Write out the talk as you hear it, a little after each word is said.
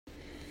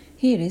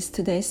Here is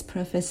today's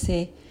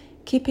prophecy.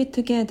 Keep it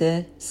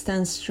together,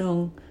 stand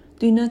strong,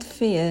 do not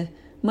fear.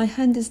 My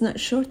hand is not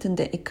shortened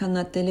that it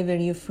cannot deliver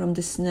you from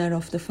the snare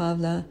of the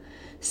fowler.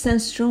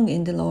 Stand strong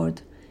in the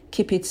Lord,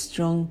 keep it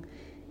strong.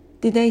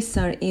 The days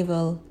are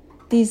evil.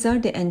 These are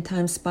the end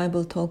times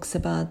Bible talks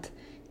about.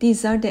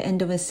 These are the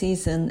end of a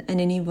season,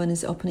 and a new one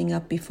is opening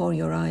up before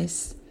your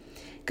eyes.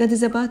 God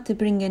is about to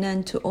bring an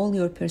end to all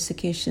your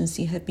persecutions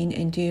you have been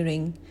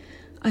enduring.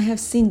 I have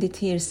seen the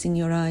tears in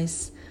your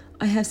eyes.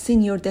 I have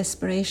seen your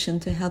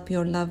desperation to help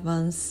your loved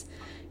ones,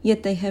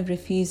 yet they have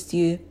refused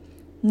you,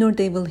 nor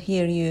they will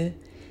hear you.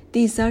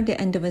 These are the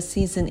end of a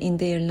season in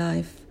their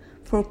life,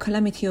 for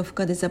calamity of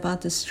God is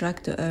about to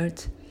strike the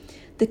earth.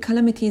 The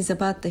calamity is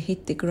about to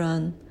hit the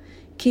ground.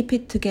 Keep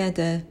it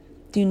together.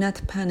 Do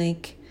not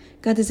panic.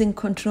 God is in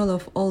control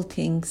of all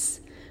things.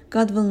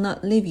 God will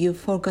not leave you,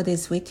 for God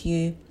is with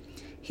you.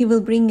 He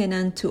will bring an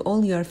end to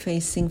all you are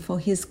facing for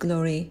His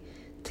glory.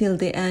 Till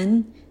the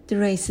end, the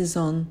race is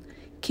on.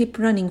 Keep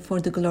running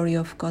for the glory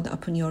of God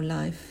upon your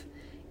life,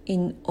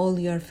 in all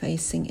you are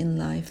facing in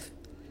life.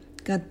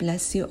 God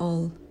bless you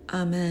all.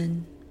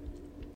 Amen.